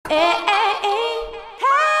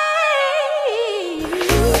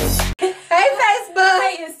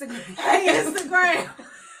Instagram. Hey, Instagram.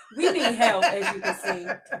 We need help, as you can see.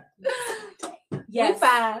 Yes, We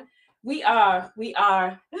fine. we are. We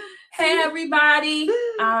are. Hey, everybody.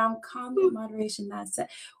 Comment moderation not set.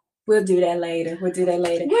 We'll do that later. What is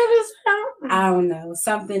that? I don't know.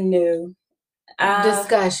 Something new.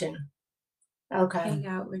 Discussion. Okay. Hang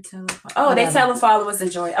out with telephone. Oh, they telling followers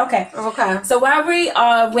and join. Okay. Okay. So while we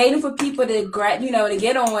are waiting for people to to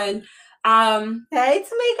get on, hey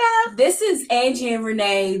Tamika. This is Angie and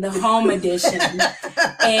Renee, the home edition.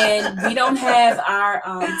 And we don't have our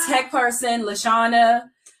tech person, Lashana.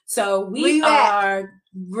 So we are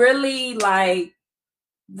really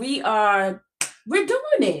we're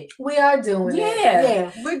doing it. We are doing it.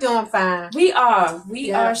 Yeah, we're doing fine. We are.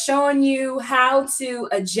 We are showing you how to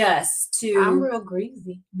adjust to I'm real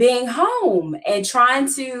greasy. Being home and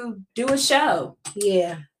trying to do a show.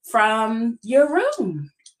 Yeah. From your room.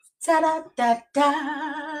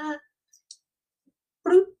 Ta-da-da-da.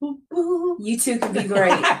 You two can be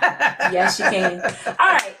great. Yes, you can.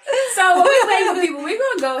 All right. So what we're saying to people, we're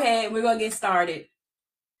going to go ahead and we're going to get started.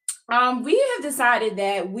 We have decided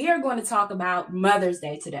that we are going to talk about Mother's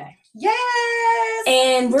Day today. Yes.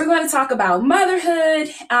 And we're going to talk about motherhood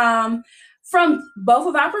from both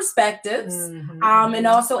of our perspectives. And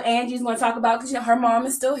also Angie's going to talk about, because her mom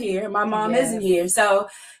is still here. My mom isn't here. So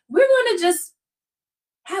we're going to just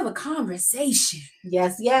have a conversation.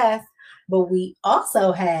 Yes, yes. But we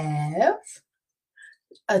also have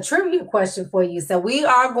a trivia question for you. So we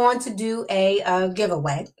are going to do a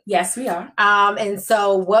giveaway. Yes, we are. And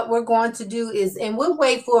so what we're going to do is, and we'll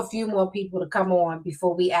wait for a few more people to come on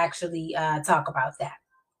before we actually talk about that.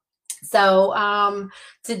 So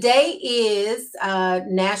today is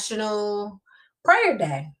National Prayer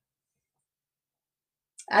Day.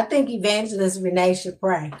 I think Evangelist Renee should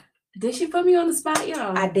pray. Did she put me on the spot,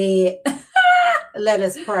 y'all? I did. Let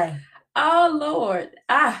us pray. Oh, Lord.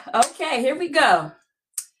 Okay, here we go.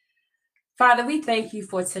 Father, we thank you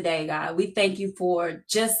for today, God. We thank you for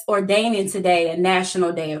just ordaining today a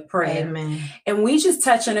National Day of Prayer. Amen. And we just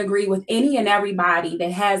touch and agree with any and everybody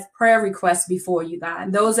that has prayer requests before you,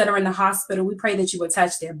 God. Those that are in the hospital, we pray that you will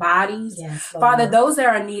touch their bodies. Yes, Father, those that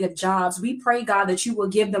are in need of jobs, we pray, God, that you will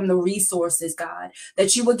give them the resources, God,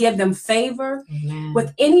 that you will give them favor. Amen.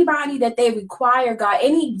 With anybody that they require, God,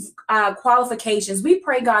 any qualifications. We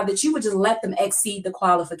pray, God, that you would just let them exceed the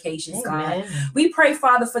qualifications, Amen. God. We pray,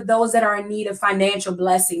 Father, for those that are in need of financial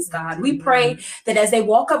blessings, God. We pray that as they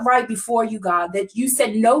walk up right before you, God, that you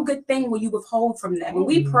said no good thing will you withhold from them. And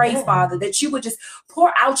we pray, Father, that you would just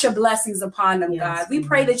pour out your blessings upon them, God. We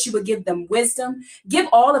pray that you would give them wisdom. Give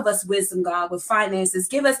all of us wisdom, God, with finances.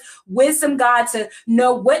 Give us wisdom, God, to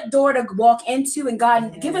know what door to walk into. And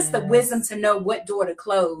God, give us the wisdom to know what door to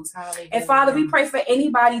close. Hallelujah. And Father, we pray for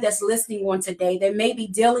anybody that's listening on today that may be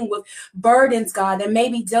dealing with burdens, God, that may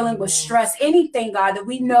be dealing with stress, anything, God, that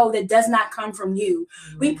we know that does not come from you.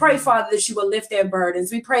 We pray, Father, that you will lift their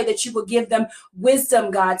burdens. We pray that you will give them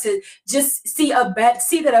wisdom, God, to just see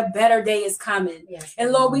that a better day is coming. Yes.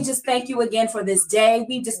 And Lord, we just thank you again for this day.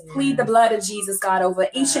 We just plead the blood of Jesus, God, over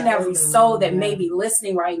each and every soul that may be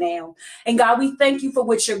listening right now. And God, we thank you for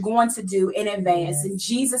what you're going to do in advance. In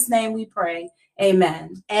Jesus' name we pray.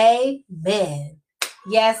 Amen. Amen.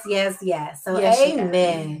 Yes, yes, yes. So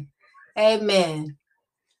amen. Amen.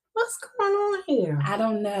 What's going on here? I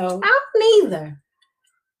don't know. I don't either.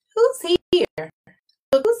 Who's here?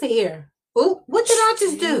 Who's here? Oh, what did I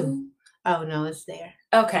just do? Oh no, it's there.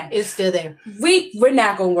 Okay. It's still there. We're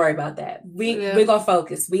not gonna worry about that. We're gonna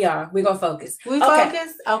focus. We're gonna focus.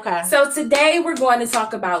 Focus? Okay. So today we're going to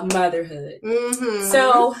talk about motherhood.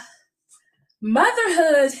 So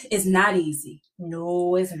motherhood is not easy.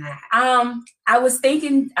 No, it's not. I was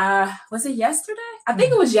thinking, was it yesterday? I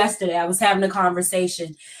think it was yesterday. I was having a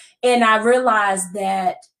conversation and I realized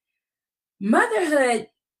that motherhood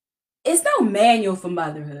is no manual for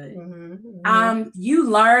motherhood. You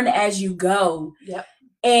learn as you go. Yep.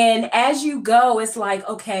 And as you go, it's like,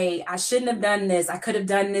 okay, I shouldn't have done this. I could have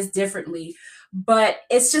done this differently. But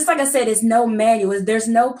it's just like I said, it's no manual. There's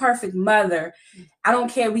no perfect mother. I don't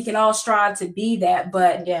care. We can all strive to be that,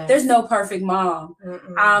 but there's no perfect mom.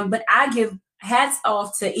 But I give hats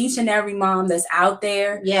off to each and every mom that's out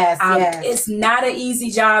there. Yes, yes. It's not an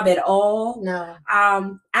easy job at all. No.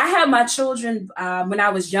 I had my children when I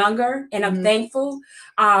was younger, and I'm thankful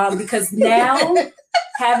because now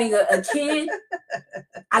having a kid,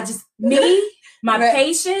 my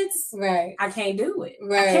patience, I can't do it.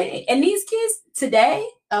 Right. I can't. And these kids today,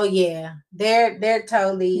 oh yeah, they're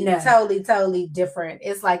totally different.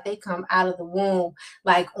 It's like they come out of the womb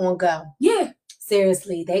like on go. Yeah.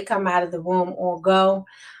 Seriously, they come out of the womb on go.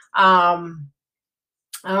 I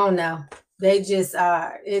don't know. They just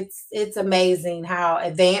are. It's amazing how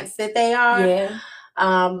advanced that they are. Yeah.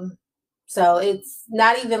 So it's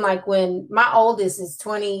not even like when my oldest is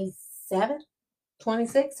 27,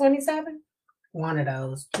 26, 27. One of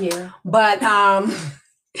those. Yeah. But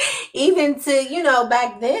even to,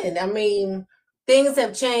 back then, I mean, things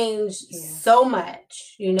have changed so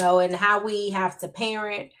much, and how we have to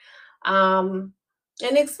parent. And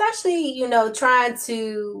especially, trying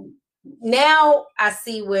to, now I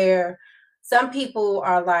see where some people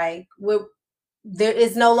are like, there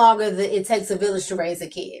is no longer it takes a village to raise a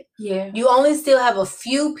kid. Yeah. You only still have a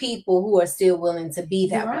few people who are still willing to be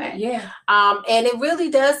that way. Yeah. And it really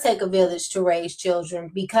does take a village to raise children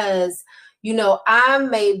because, I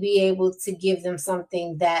may be able to give them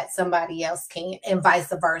something that somebody else can't and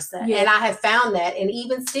vice versa. Yeah. And I have found that. And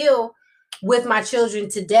even still with my children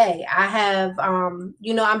today, I have, I'm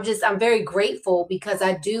very grateful because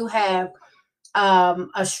I do have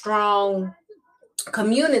a strong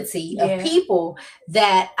community of people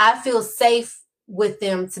that I feel safe with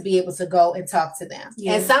them to be able to go and talk to them.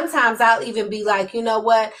 Yeah. And sometimes I'll even be like, you know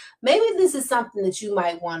what, maybe this is something that you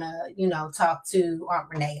might want to, talk to Aunt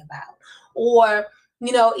Renee about. Or,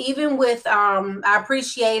 even with, I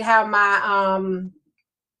appreciate how my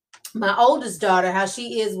oldest daughter, how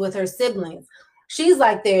she is with her siblings. She's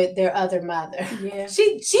like their other mother. Yeah.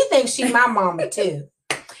 She thinks she's my mama too.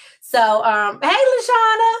 So, hey,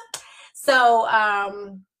 LaShawna. So,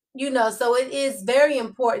 so it is very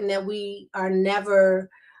important that we are never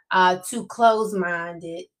too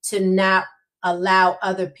close-minded to not allow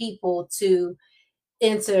other people to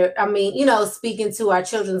speak into our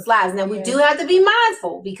children's lives. Now, we do have to be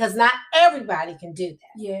mindful because not everybody can do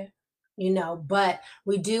that. Yeah. But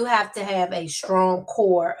we do have to have a strong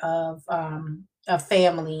core of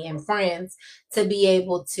family and friends to be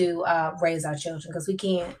able to raise our children because we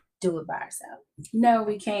can't do it by ourselves. No,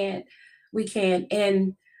 we can't. We can't.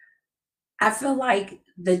 And I feel like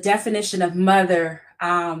the definition of mother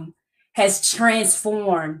has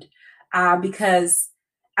transformed because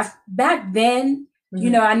back then,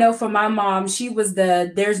 I know for my mom, she was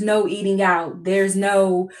there's no eating out. There's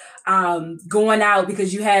no going out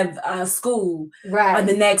because you have school on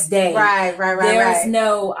the next day. Right. There's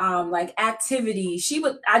no like activity.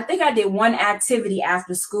 I think I did one activity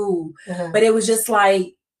after school, but it was just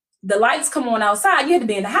like, the lights come on outside, you had to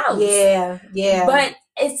be in the house. Yeah. But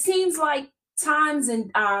it seems like times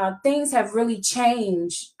and things have really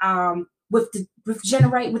changed with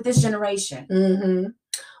this generation. Mm-hmm.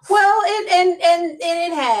 Well, and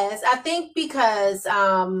it has. I think because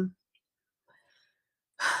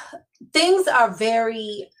things are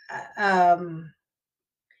very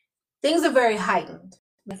heightened.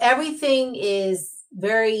 Everything is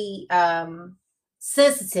very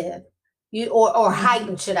sensitive. Or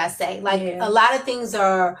heightened, should I say. Like a lot of things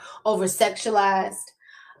are over sexualized.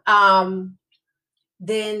 Then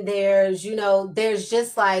there's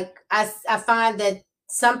just like, I find that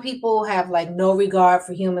some people have like no regard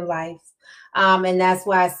for human life. And that's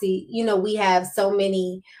why I see, we have so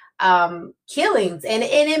many killings. And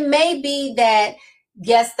it may be that,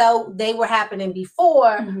 yes, though they were happening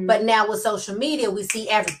before, but now with social media, we see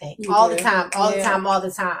everything all the time.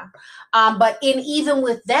 But even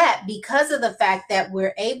with that, because of the fact that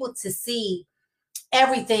we're able to see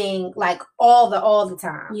everything like all the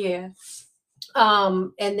time. Yeah.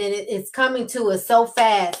 And then it's coming to us so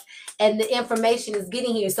fast and the information is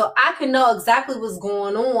getting here. So I can know exactly what's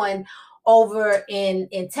going on over in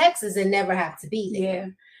Texas and never have to be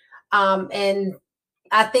there. Yeah. And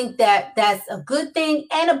I think that that's a good thing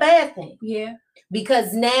and a bad thing. Yeah.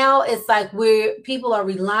 Because now it's like people are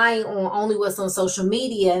relying on only what's on social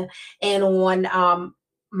media and on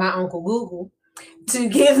my Uncle Google to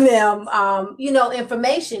give them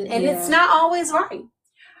information. And it's not always right.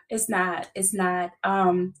 It's not.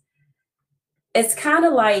 It's kind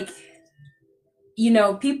of like,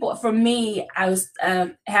 people, for me, I was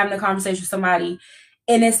having a conversation with somebody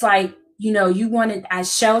and it's like, I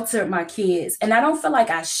sheltered my kids and I don't feel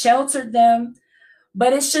like I sheltered them,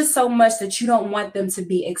 but it's just so much that you don't want them to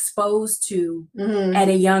be exposed to at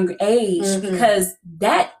a younger age because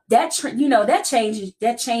that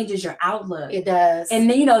changes your outlook. It does. And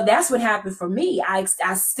then, that's what happened for me. I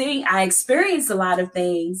experienced a lot of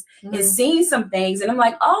things and seen some things and I'm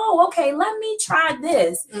like, oh, okay, let me try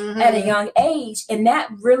this at a young age. And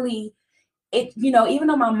that really, even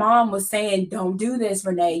though my mom was saying, don't do this,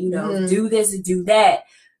 Renee, do this and do that,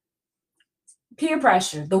 peer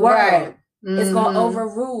pressure, the world is going to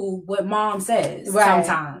overrule what mom says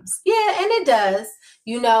sometimes. Yeah, and it does,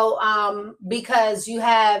 because you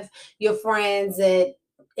have your friends that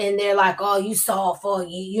they're like, oh, you soft, or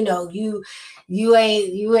you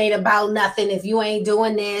ain't about nothing if you ain't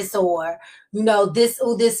doing this, or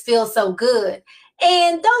this feels so good.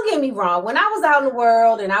 And don't get me wrong, when I was out in the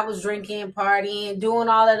world and I was drinking, partying, doing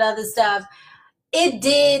all that other stuff, it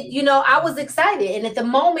did, I was excited. And at the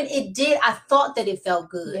moment it did, I thought that it felt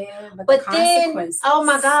good. Yeah, but then, oh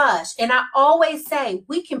my gosh. And I always say,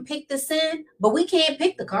 we can pick the sin, but we can't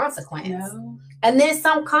pick the consequence. No. And there's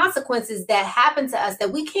some consequences that happen to us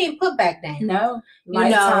that we can't put back down. No.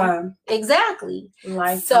 Lifetime. Exactly.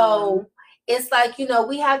 Lifetime. So it's like,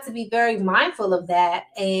 we have to be very mindful of that.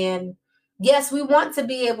 And yes, we want to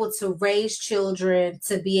be able to raise children,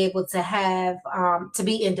 to be able to have, to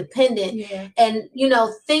be independent, yeah. and,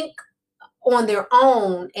 think on their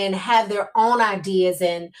own and have their own ideas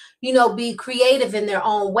and, be creative in their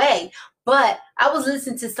own way. But I was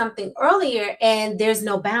listening to something earlier, and there's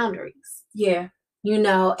no boundaries. Yeah.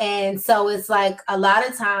 And so it's like a lot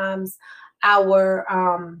of times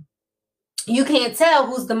you can't tell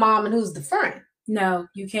who's the mom and who's the friend. No,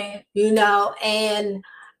 you can't. And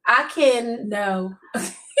I can. No.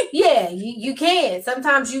 Yeah, you can.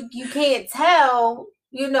 Sometimes you can't tell,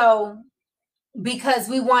 because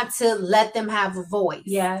we want to let them have a voice.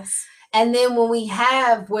 Yes. And then when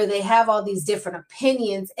where they have all these different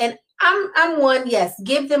opinions, and I'm one, yes,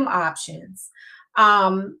 give them options.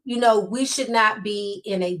 We should not be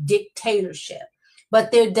in a dictatorship,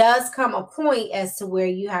 but there does come a point as to where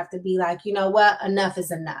you have to be like, you know what, enough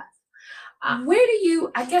is enough. Where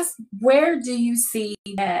do you see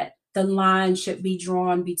that the line should be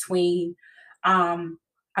drawn between, I'm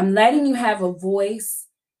letting you have a voice,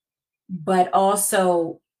 but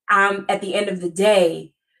also at the end of the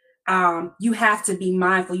day, you have to be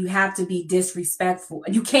mindful. You have to be disrespectful.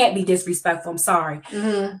 You can't be disrespectful. I'm sorry.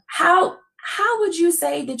 Mm-hmm. How would you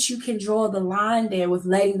say that you can draw the line there with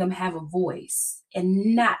letting them have a voice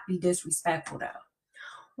and not be disrespectful, though?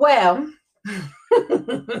 Well,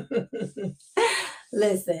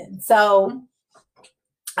 listen, so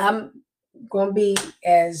I'm going to be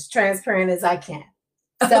as transparent as I can.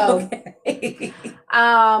 So, okay.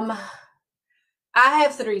 I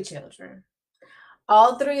have 3 children.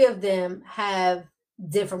 All 3 of them have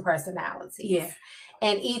different personalities. Yeah.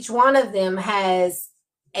 And each one of them has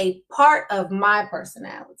a part of my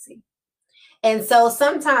personality. And so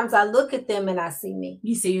sometimes I look at them and I see me.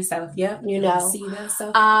 You see yourself, yeah. You see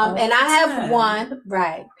yourself. And I have one,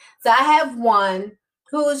 right. So I have one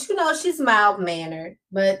who's, she's mild-mannered,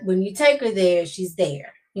 but when you take her there, she's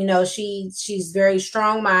there. She's very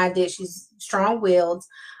strong-minded, she's strong-willed.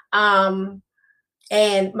 And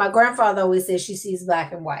my grandfather always says she sees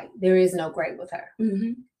black and white. There is no gray with her.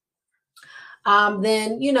 Mm-hmm.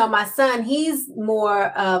 Then, my son, he's more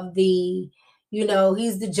of the,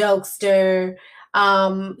 he's the jokester.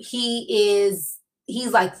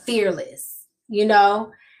 He's like fearless,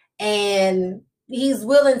 and he's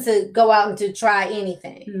willing to go out and to try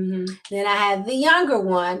anything. Mm-hmm. Then I have the younger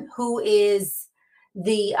one who is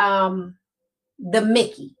the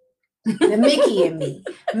Mickey. The Mickey in me.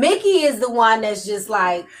 Mickey is the one that's just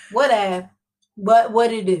like, what to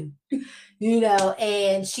do?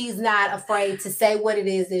 And she's not afraid to say what it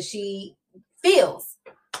is that she feels.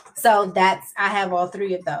 So I have all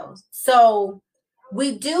 3 of those. So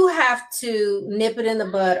we do have to nip it in the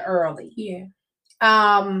bud early. Yeah.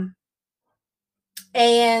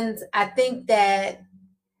 And I think that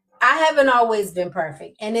I haven't always been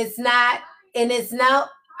perfect, and it's not,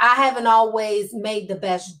 I haven't always made the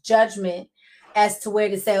best judgment as to where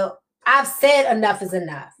to say, I've said enough is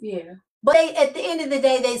enough. Yeah. But at the end of the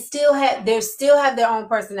day, they still have their own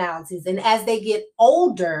personalities. And as they get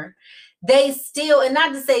older, they still, and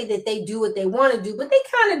not to say that they do what they want to do, but they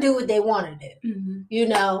kind of do what they want to do,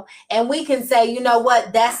 mm-hmm. And we can say, you know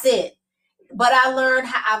what, that's it. But I've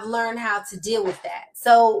learned how to deal with that.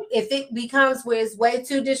 So if it becomes where it's way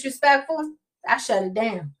too disrespectful, I shut it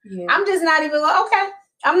down. Yeah. I'm just not even going, okay,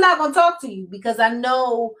 I'm not going to talk to you, because I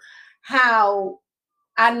know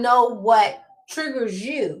what triggers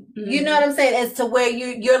you. Mm-hmm. You know what I'm saying? As to where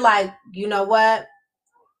you're like, you know what?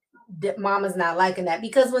 Mama's not liking that.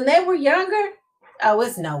 Because when they were younger,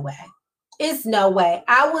 it's no way. It's no way.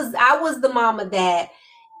 I was the mama that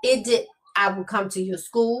I would come to your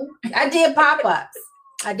school. I did pop-ups.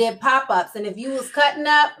 And if you was cutting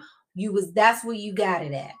up, that's where you got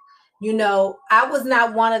it at. I was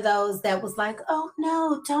not one of those that was like, oh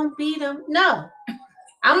no, don't beat him. No,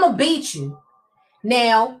 I'm going to beat you.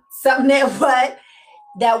 Now, something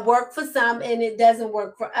that worked for some and it doesn't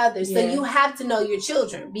work for others. Yeah. So you have to know your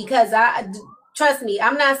children, because trust me,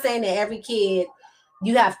 I'm not saying that every kid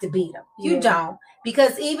you have to beat them. You don't,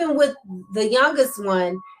 because even with the youngest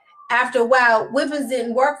one, after a while, whippings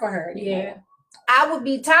didn't work for her anymore. Yeah. I would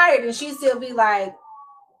be tired and she'd still be like,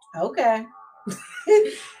 okay.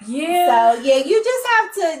 Yeah. So yeah,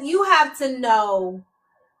 you have to know.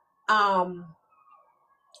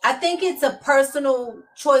 I think it's a personal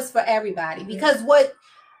choice for everybody, because what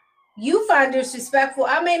you find disrespectful,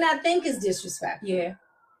 I may not think is disrespectful. Yeah.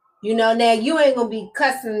 You know, now you ain't gonna be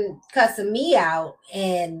cussing me out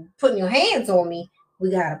and putting your hands on me.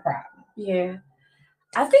 We got a problem. Yeah.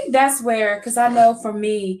 I think that's where, because I know for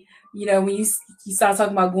me, you know, when you start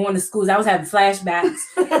talking about going to schools, I was having flashbacks.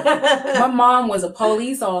 My mom was a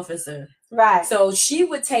police officer. Right. So she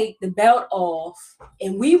would take the belt off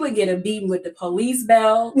and we would get a beating with the police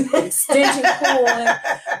belt, extension cord,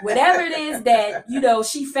 whatever it is that, you know,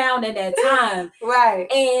 she found at that time. Right.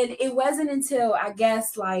 And it wasn't until, I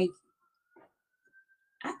guess, like,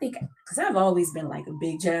 I think, because I've always been like a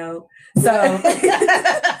big child. So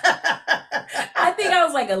I think I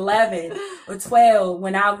was like 11 or 12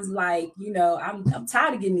 when I was like, you know, I'm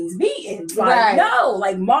tired of getting these beatings. Like, no,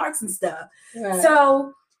 like marks and stuff. Right.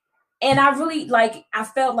 So, and I really, like, I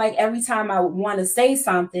felt like every time I would want to say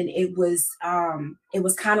something, it was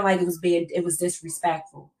kind of like it was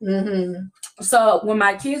disrespectful. Mm-hmm. So when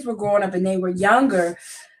my kids were growing up and they were younger,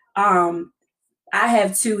 I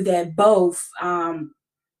have two that both,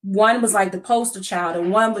 one was like the poster child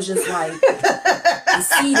and one was just like, you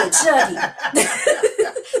see the Chucky.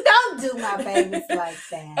 Don't do my babies like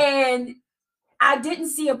that. And I didn't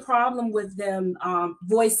see a problem with them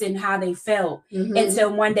voicing how they felt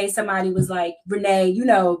until one day somebody was like, Renee, you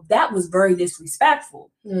know, that was very disrespectful.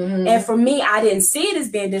 Mm-hmm. And for me, I didn't see it as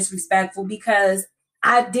being disrespectful because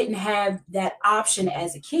I didn't have that option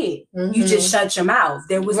as a kid. Mm-hmm. You just shut your mouth.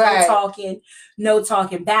 There was no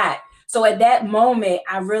talking back. So at that moment,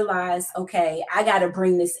 I realized, okay, I got to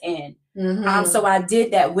bring this in. Mm-hmm. So I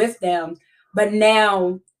did that with them. But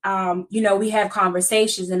now, you know, we have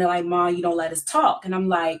conversations and they're like, Mom, you don't let us talk. And I'm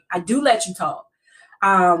like, I do let you talk.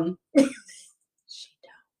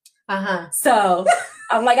 So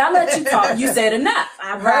I'm like, I let you talk. You said enough.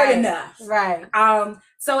 I've heard enough. Right.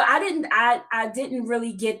 So I didn't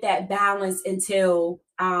really get that balance until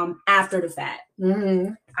after the fact.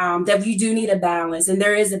 Mm-hmm. That you do need a balance, and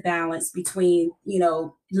there is a balance between, you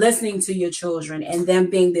know, listening to your children and them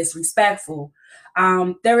being disrespectful.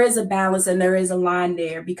 There is a balance and there is a line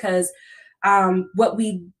there, because what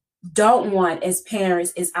we don't want as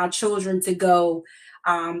parents is our children to go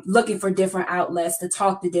looking for different outlets to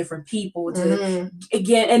talk to different people to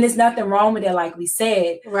again, and there's nothing wrong with it, like we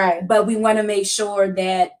said, right? But we want to make sure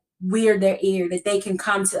that we're their ear, that they can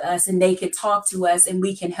come to us and they can talk to us and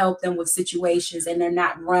we can help them with situations, and they're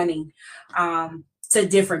not running to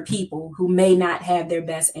different people who may not have their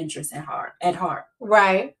best interests at heart.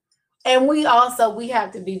 Right. And we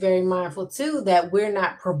have to be very mindful too that we're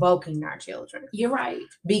not provoking our children. You're right.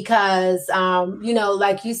 Because you know,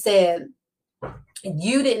 like you said,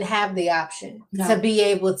 you didn't have the option to be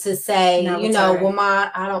able to say, you know, well,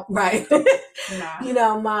 Mom, I don't, right. You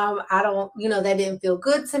know, Mom, I don't, you know, that didn't feel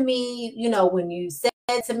good to me, you know, when you said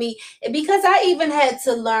to me, because I even had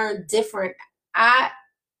to learn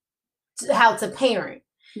how to parent.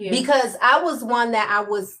 Yeah. Because I was one that I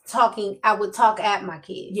would talk at my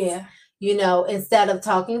kids. Yeah. You know, instead of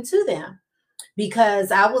talking to them.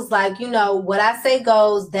 Because I was like, you know, what I say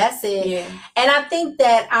goes, that's it. Yeah. And I think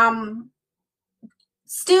that I'm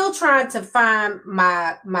still trying to find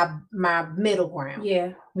my middle ground.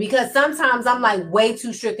 Yeah. Because sometimes I'm like way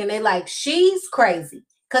too strict and they're like, she's crazy.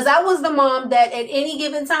 Because I was the mom that at any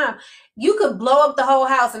given time, you could blow up the whole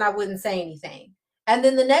house and I wouldn't say anything. And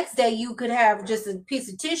then the next day you could have just a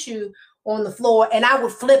piece of tissue on the floor and I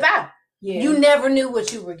would flip out. Yeah. You never knew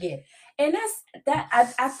what you were getting. And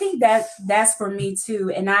I think that's for me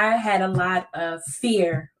too. And I had a lot of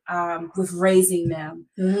fear with raising them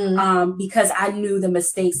because I knew the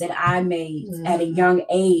mistakes that I made at a young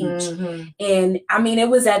age. Mm-hmm. And I mean, it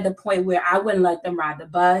was at the point where I wouldn't let them ride the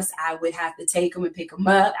bus. I would have to take them and pick them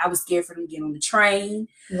up. I was scared for them to get on the train.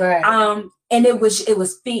 Right. And it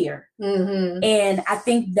was fear. Mm-hmm. And I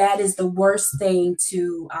think that is the worst thing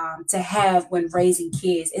to have when raising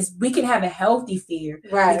kids is we can have a healthy fear,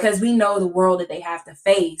 right? Because we know the world that they have to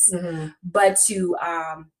face, but to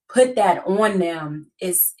put that on them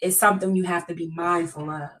is something you have to be mindful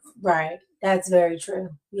of. Right. That's very true.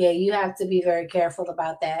 Yeah, you have to be very careful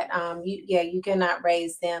about that. You cannot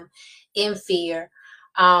raise them in fear.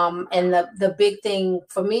 And the big thing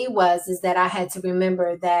for me is that I had to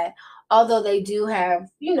remember that although they do have,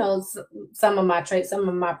 you know, some of my traits, some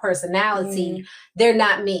of my personality, they're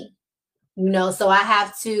not me. So I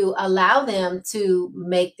have to allow them to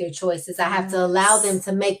make their choices. I have to allow them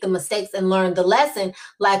to make the mistakes and learn the lesson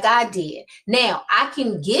like I did. Now, I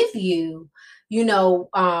can give you,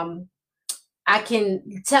 I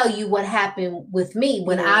can tell you what happened with me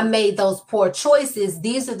when I made those poor choices.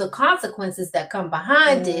 These are the consequences that come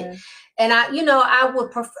behind it. And I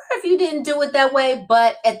would prefer if you didn't do it that way.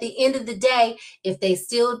 But at the end of the day, if they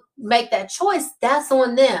still make that choice, that's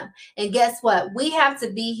on them. And guess what? We have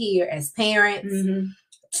to be here as parents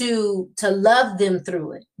to love them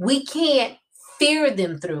through it. We can't fear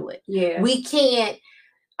them through it. Yeah. We can't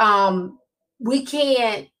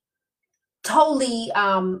totally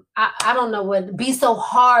I don't know what, be so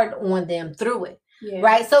hard on them through it. Yeah.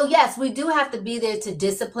 Right. So yes, we do have to be there to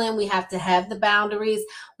discipline. We have to have the boundaries.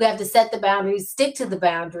 We have to set the boundaries, stick to the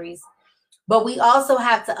boundaries. But we also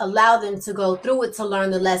have to allow them to go through it to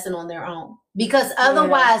learn the lesson on their own. Because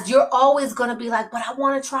otherwise you're always going to be like, but I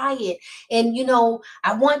want to try it. And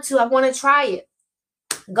I want to try it.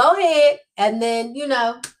 Go ahead. And then,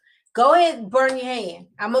 go ahead and burn your hand.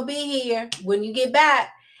 I'm going to be here when you get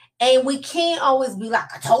back. And we can't always be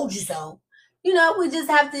like, I told you so. We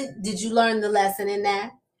just have to, did you learn the lesson in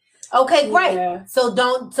that? Okay, great. Yeah. So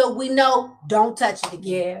we know, don't touch it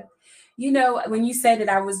again. Yeah. When you said it,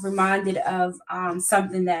 I was reminded of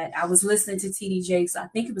something that I was listening to TD Jakes. I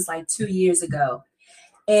think it was like 2 years ago.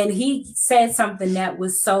 And he said something that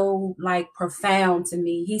was so profound to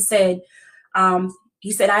me. He said,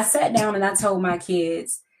 I sat down and I told my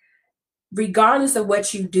kids, regardless of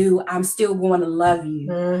what you do, I'm still going to love you.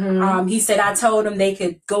 Mm-hmm. He said, I told them they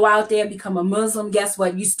could go out there and become a Muslim. Guess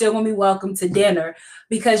what? You're still going to be welcome to dinner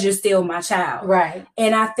because you're still my child. Right.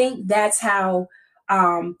 And I think that's how,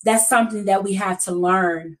 that's something that we have to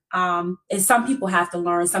learn. And some people have to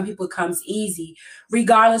learn. Some people it comes easy.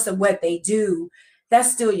 Regardless of what they do, that's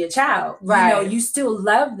still your child. Right. You still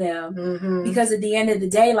love them because at the end of the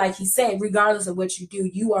day, like he said, regardless of what you do,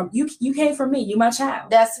 you came from me. You my child.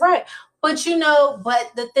 That's right. But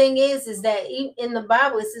but the thing is that in the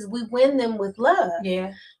Bible, it says we win them with love.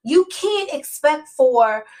 Yeah. You can't expect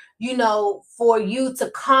for you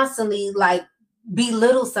to constantly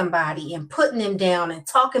belittle somebody and putting them down and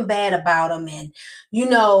talking bad about them and,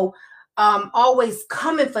 always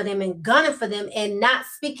coming for them and gunning for them and not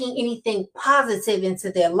speaking anything positive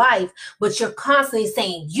into their life. But you're constantly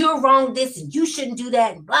saying you're wrong this and you shouldn't do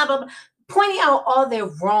that and blah, blah, blah, pointing out all their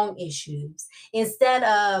wrong issues instead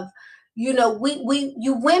of, you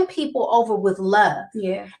win people over with love.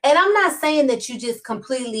 Yeah. And I'm not saying that you just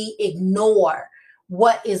completely ignore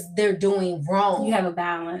what they're doing wrong. You have a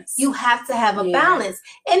balance. You have to have a balance.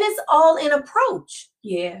 And it's all in approach.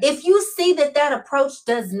 Yeah. If you see that approach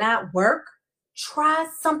does not work, try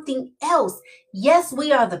something else. Yes,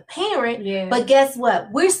 we are the parent, but guess what?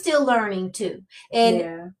 We're still learning too.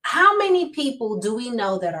 And how many people do we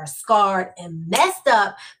know that are scarred and messed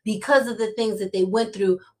up because of the things that they went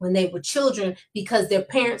through when they were children because their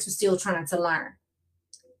parents were still trying to learn?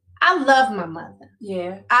 I love my mother.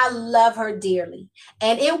 Yeah. I love her dearly.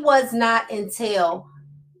 And it was not until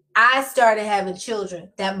I started having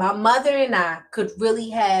children that my mother and I could really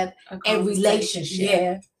have a relationship.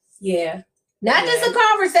 Yeah. Yeah. Not just a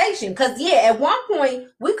conversation. Because, at one point,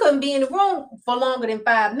 we couldn't be in the room for longer than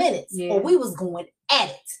 5 minutes. Or we was going at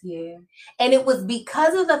it. Yeah. And it was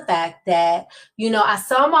because of the fact that, I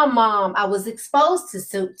saw my mom. I was exposed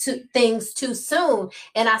to things too soon.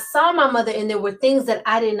 And I saw my mother and there were things that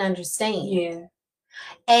I didn't understand. Yeah.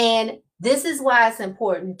 And this is why it's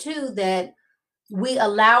important, too, that we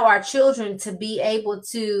allow our children to be able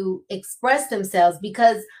to express themselves.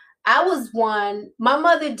 Because I was one, my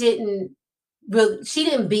mother she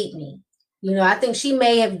didn't beat me. I think she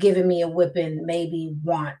may have given me a whipping maybe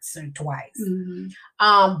once or twice.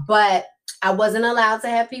 Mm-hmm. But I wasn't allowed to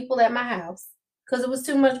have people at my house because there was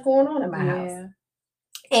too much going on in my house.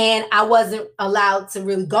 And I wasn't allowed to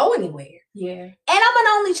really go anywhere. Yeah. And I'm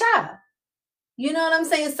an only child. You know what I'm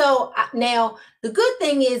saying? So now the good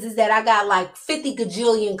thing is that I got 50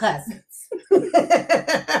 gajillion cousins.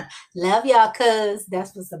 Love y'all, cuz.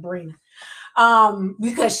 That's for Sabrina.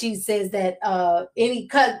 Because she says that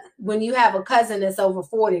when you have a cousin that's over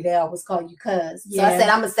 40, they always call you cuz. So I said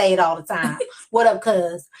I'm gonna say it all the time. What up,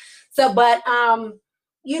 cuz? So, but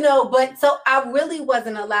so I really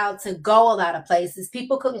wasn't allowed to go a lot of places.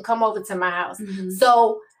 People couldn't come over to my house. Mm-hmm.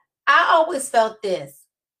 So I always felt this.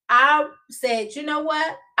 I said, you know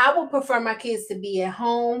what? I would prefer my kids to be at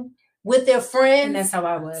home with their friends. And that's how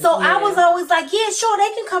I was. So I was always like, yeah, sure,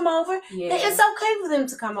 they can come over. Yeah. It's okay for them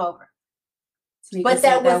to come over. But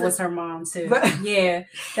that was her mom too. But, yeah,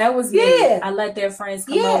 that was me. Yeah. I let their friends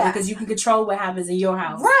come over because you can control what happens in your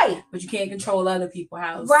house, right? But you can't control other people's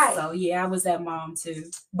house, right? So yeah, I was that mom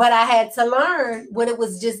too. But I had to learn when it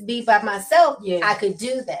was just be by myself. Yeah, I could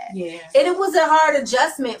do that. Yeah, and it was a hard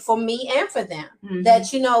adjustment for me and for them.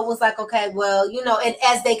 That it was like, okay, well, and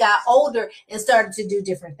as they got older and started to do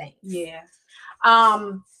different things. Yeah.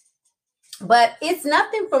 But it's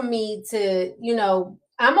nothing for me to,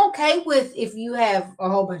 I'm okay with if you have a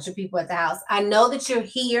whole bunch of people at the house. I know that you're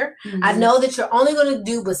here. I know that you're only going to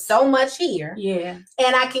do but so much here. Yeah.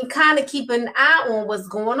 And I can kind of keep an eye on what's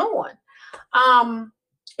going on.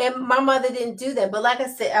 And my mother didn't do that. But like I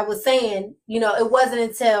said, I was saying, it wasn't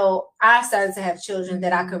until I started to have children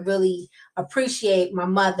that I could really appreciate my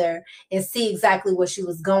mother and see exactly what she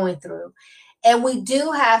was going through. And we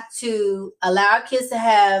do have to allow our kids to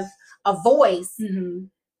have a voice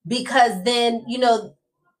because then,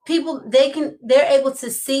 people, they're able to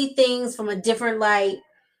see things from a different light.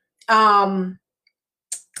 And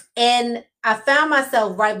I found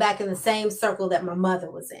myself right back in the same circle that my mother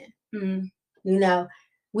was in.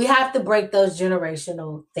 We have to break those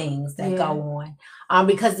generational things that go on.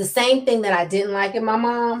 Because the same thing that I didn't like in my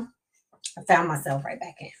mom, I found myself right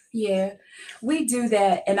back in. Yeah, we do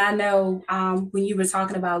that. And I know when you were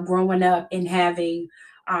talking about growing up and having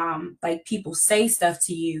like people say stuff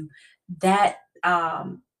to you, that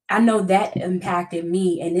I know that impacted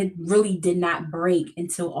me, and it really did not break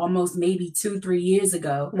until almost maybe 2-3 years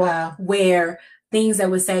ago. Wow. Where things that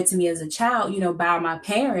were said to me as a child, by my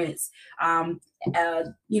parents, at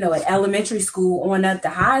elementary school on up to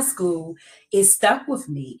high school, it stuck with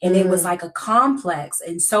me. And it was like a complex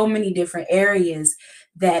in so many different areas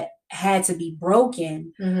that had to be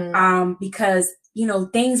broken because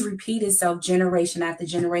things repeat itself generation after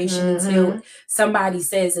generation until somebody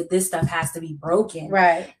says that this stuff has to be broken.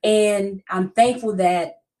 Right. And I'm thankful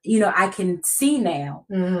that I can see now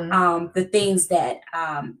the things that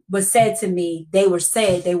was said to me. They were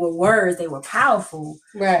said, they were words, they were powerful,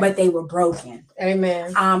 but they were broken.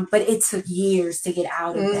 Amen. But it took years to get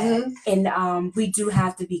out of that. And we do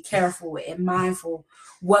have to be careful and mindful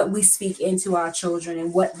what we speak into our children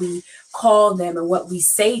and what we call them and what we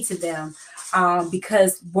say to them.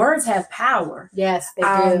 Because words have power. Yes, they do.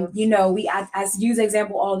 I use the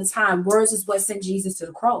example all the time. Words is what sent Jesus to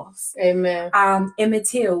the cross. Amen. Emmett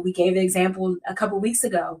Till, we gave the example a couple of weeks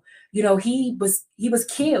ago. He was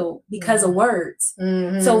killed because of words.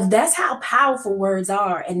 So that's how powerful words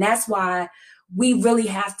are, and that's why we really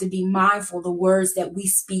have to be mindful the words that we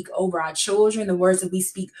speak over our children, the words that we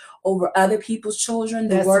speak over other people's children,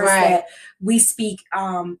 the words that we speak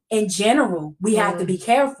in general. We have to be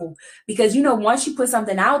careful because, once you put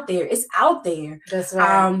something out there, it's out there. That's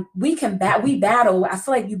right. We battle. I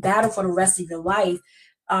feel like you battle for the rest of your life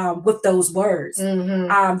with those words.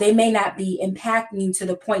 They may not be impacting you to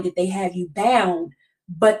the point that they have you bound,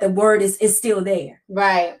 but the word is still there.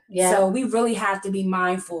 Right. Yeah. So we really have to be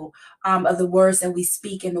mindful of the words that we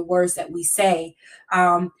speak and the words that we say.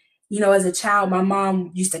 As a child, my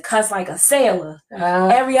mom used to cuss like a sailor.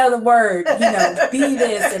 Every other word, be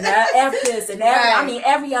this and F this and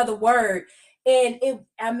every other word. And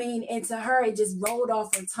and to her, it just rolled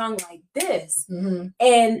off her tongue like this.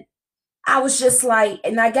 And I was just like,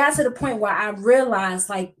 and I got to the point where I realized,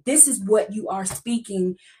 like, this is what you are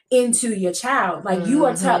speaking into your child. Like, you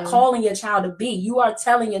are calling your child a B. You are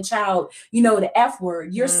telling your child, the F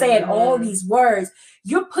word. You're saying all these words.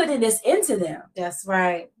 You're putting this into them. That's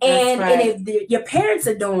right. And if your parents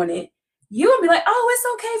are doing it, you're going to be like, oh, it's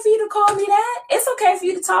okay for you to call me that. It's okay for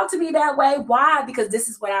you to talk to me that way. Why? Because this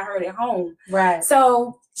is what I heard at home. Right.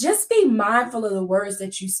 So just be mindful of the words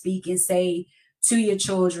that you speak and say to your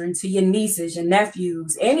children, to your nieces, your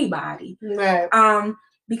nephews, anybody. Right.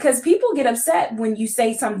 Because people get upset when you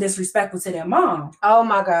say something disrespectful to their mom. Oh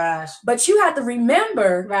my gosh. But you have to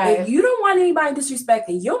remember, if you don't want anybody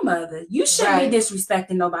disrespecting your mother, you shouldn't be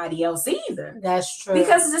disrespecting nobody else either. That's true.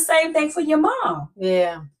 Because it's the same thing for your mom.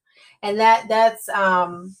 Yeah. And that's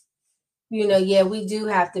we do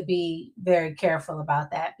have to be very careful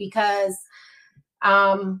about that because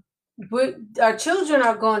our children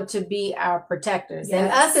are going to be our protectors. Yes. And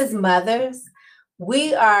us as mothers,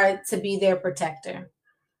 we are to be their protector.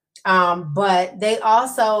 But they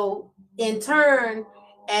also, in turn,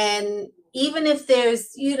 and even if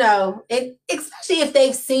there's, especially if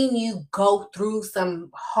they've seen you go through some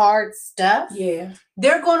hard stuff,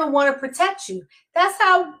 they're going to want to protect you. That's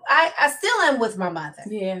how I still am with my mother.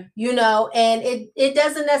 Yeah. And it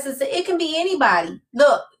doesn't necessarily, it can be anybody.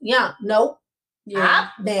 Look, nope. Yeah.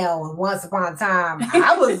 Once upon a time,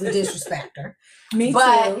 I was a disrespecter. Me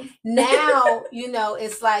but too. Now,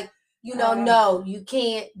 it's like no, you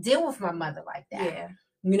can't deal with my mother like that.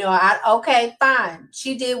 Yeah. Okay, fine.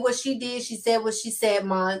 She did what she did. She said what she said,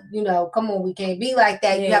 Mom. Come on, we can't be like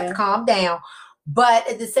that. You have to calm down. But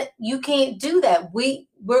you can't do that.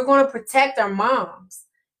 We're going to protect our moms,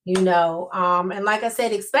 and like I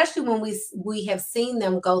said, especially when we have seen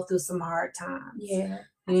them go through some hard times. Yeah.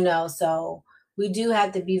 So we do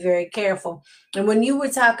have to be very careful. And when you were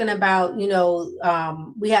talking about,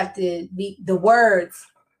 we have to be the words,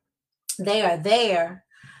 they are there.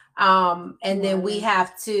 And then we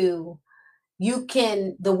have to,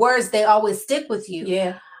 the words, they always stick with you.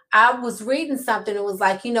 Yeah. I was reading something. It was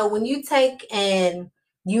like, when you take and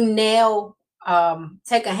you nail,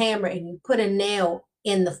 take a hammer and you put a nail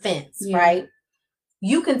in the fence, right?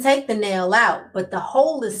 You can take the nail out, but the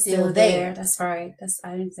hole is still there. That's right.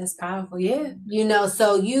 That's powerful. Yeah.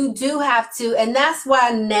 So you do have to, and that's why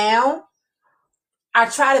now I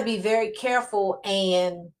try to be very careful,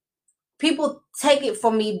 and people take it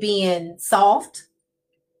for me being soft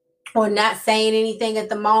or not saying anything at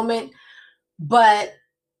the moment, but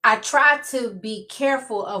I try to be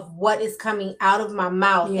careful of what is coming out of my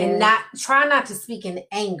mouth and try not to speak in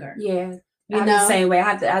anger. Yeah. I'm the same way.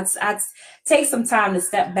 I have to take some time to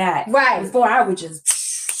step back. Right. Before I would just.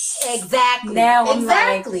 Exactly. Now I'm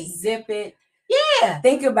like, zip it. Yeah.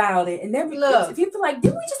 Think about it. And then if you feel like,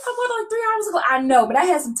 did we just talk about it like 3 hours ago? I know, but I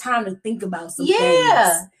had some time to think about some things.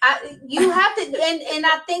 You have to, and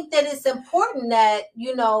I think that it's important that,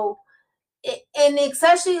 and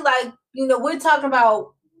especially like, we're talking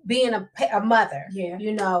about being a mother. Yeah.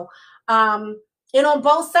 And on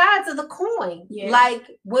both sides of the coin. Yeah. Like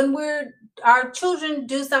when our children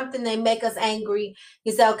do something, they make us angry.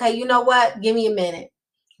 You say, okay, you know what? Give me a minute.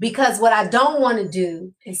 Because what I don't want to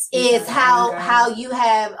do is how you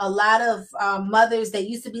have a lot of mothers that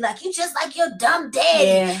used to be like, you just like your dumb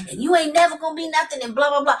daddy, and you ain't never gonna be nothing, and blah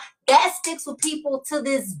blah blah. That sticks with people to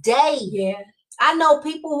this day. Yeah. I know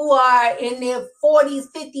people who are in their 40s,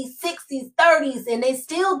 50s, 60s, 30s, and they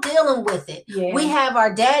still dealing with it. Yeah. We have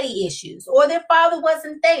our daddy issues, or their father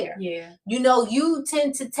wasn't there. Yeah. You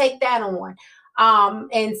tend to take that on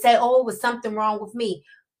and say, oh, it was something wrong with me.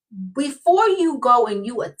 Before you go and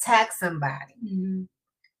you attack somebody,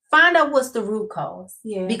 find out what's the root cause.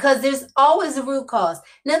 Yeah. Because there's always a root cause.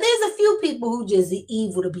 Now, there's a few people who just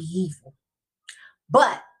evil to be evil.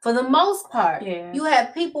 But for the most part, you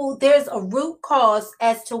have people, there's a root cause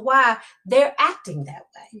as to why they're acting that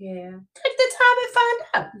way. Yeah. Take the time and find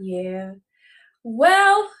out. Yeah.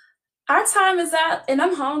 Well, our time is out and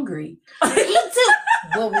I'm hungry. Me too.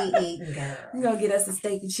 What we eating, girl? We're going to get us a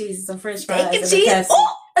steak and cheese and some french fries. Steak and cheese?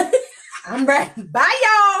 I'm ready. Bye,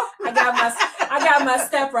 y'all. I got my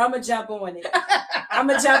stepper. I'm going to jump on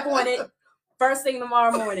it. First thing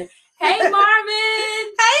tomorrow morning. Hey, Marvin.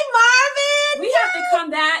 Hey, Marvin. We have to come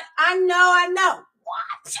back. I know.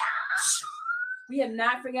 Watch out. We have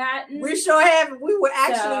not forgotten. We sure haven't. We were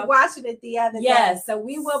actually watching it the other day. Yes, so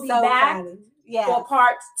we will be back for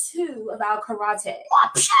part 2 of our karate.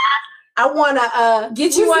 I want to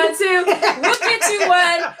get you one too. We'll get you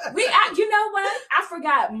one. You know what? I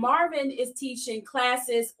forgot. Marvin is teaching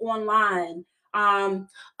classes online. Oh,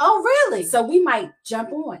 really? So we might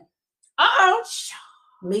jump on. Uh-oh.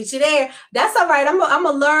 Meet you there. That's all right. I'm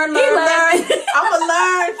gonna learn. I'm gonna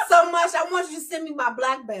learn so much. I want you to send me my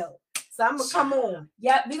black belt. So I'm gonna come on.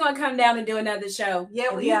 Yep, we're gonna come down and do another show.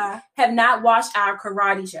 Yeah, we are. Have not watched our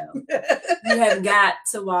karate show. You have got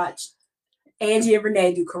to watch Angie and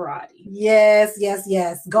Renee do karate. Yes.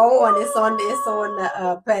 Go on. It's on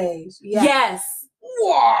the page. Yeah. Yes.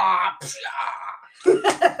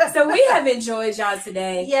 So we have enjoyed y'all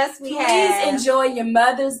today. Yes, we have. Please enjoy your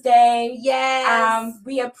Mother's Day. Yes.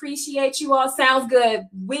 We appreciate you all. Sounds good.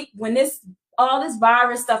 When all this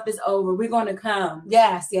virus stuff is over, we're going to come.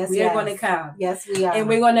 Yes. We're going to come. Yes, we are. And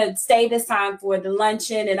we're going to stay this time for the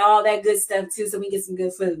luncheon and all that good stuff too, so we get some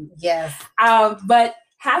good food. Yes. But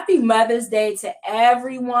happy Mother's Day to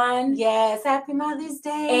everyone. Yes, happy Mother's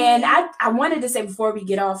Day. And I wanted to say before we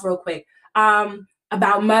get off real quick,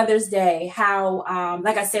 about Mother's Day, how,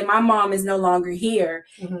 like I said, my mom is no longer here.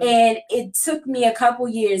 And it took me a couple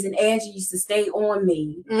years, and Angie used to stay on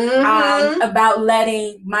me about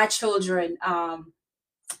letting my children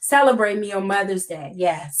celebrate me on Mother's Day.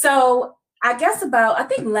 Yes. So I guess I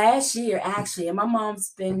think last year, actually, and my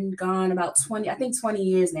mom's been gone about 20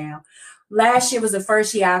 years now. Last year was the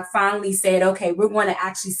first year I finally said, okay, we're going to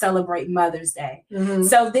actually celebrate Mother's Day.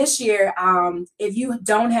 So this year, if you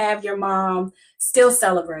don't have your mom, still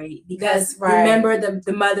celebrate, because remember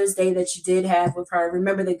the Mother's Day that you did have with her.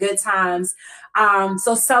 Remember the good times.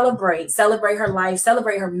 So celebrate her life,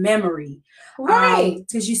 celebrate her memory. Right.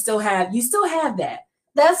 Because you still have that.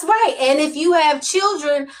 That's right. And if you have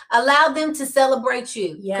children, allow them to celebrate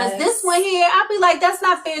you. Because this one here, I'll be like, that's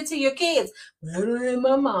not fair to your kids.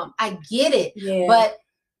 My mom. I get it. Yeah. But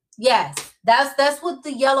yes, that's what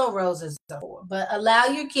the yellow roses are for. But allow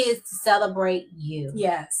your kids to celebrate you.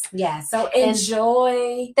 Yes. Yes. So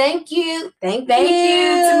enjoy. Thank you. Thank you,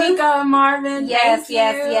 Tamika and Marvin. Yes,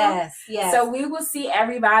 Thank yes. So we will see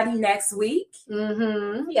everybody next week.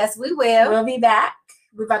 Yes, we will. We'll be back.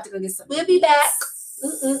 We're about to go get some. We'll be back.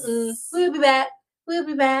 We'll be back. We'll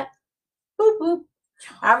be back. Boop, boop.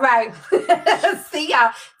 All right. See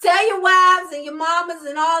y'all. Tell your wives and your mamas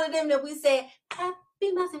and all of them that we said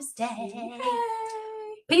Happy Mother's Day. Yay.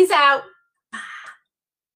 Peace out.